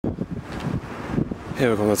Here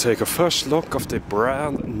we're gonna take a first look of the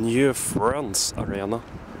brand new Friends Arena.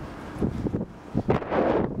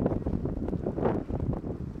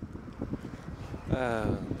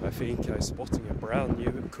 And I think I'm spotting a brand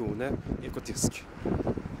new KONE Disc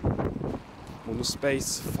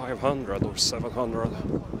Monospace 500 or 700.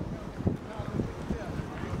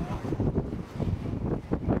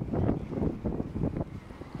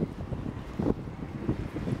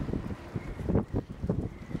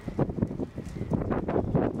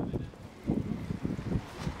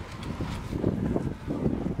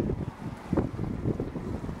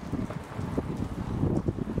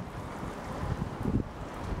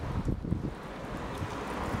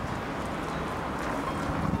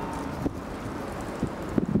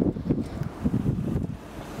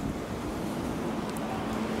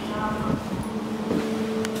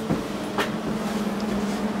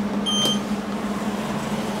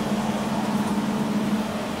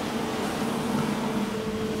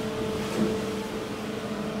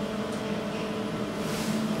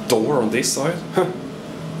 Door on this side?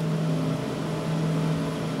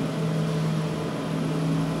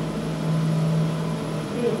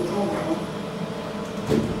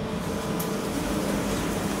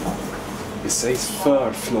 It says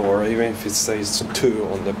third floor, even if it says 2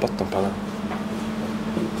 on the bottom panel.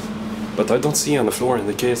 But I don't see any floor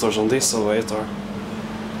indicators on this elevator.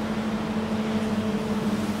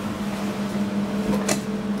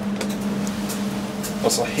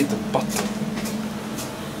 Also a hidden button.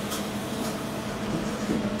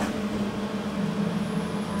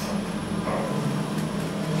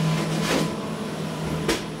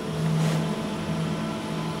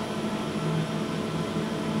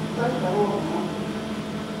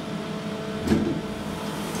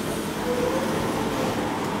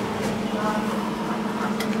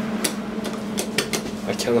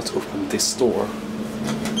 I cannot open this door.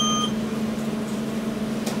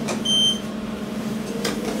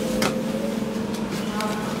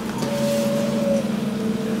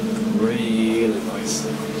 Really nice.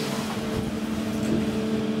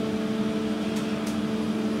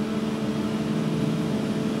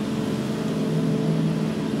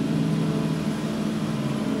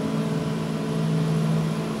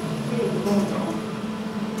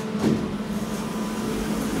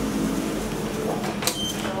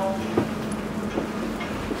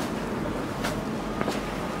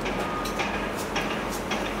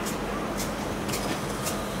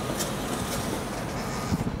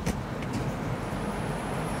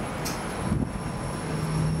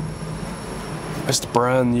 It's the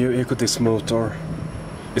brand new Disc motor.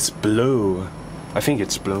 It's blue. I think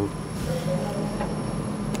it's blue.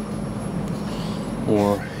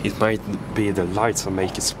 Or it might be the lights that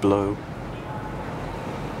make it blue.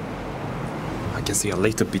 I can see a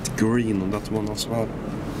little bit green on that one as well.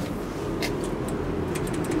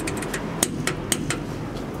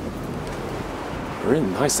 Really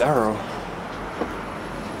nice arrow.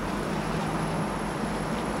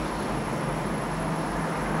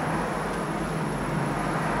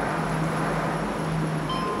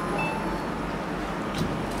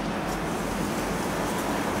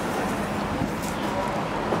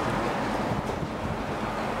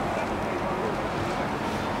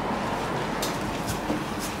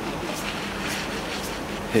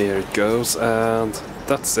 Here it goes, and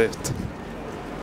that's it.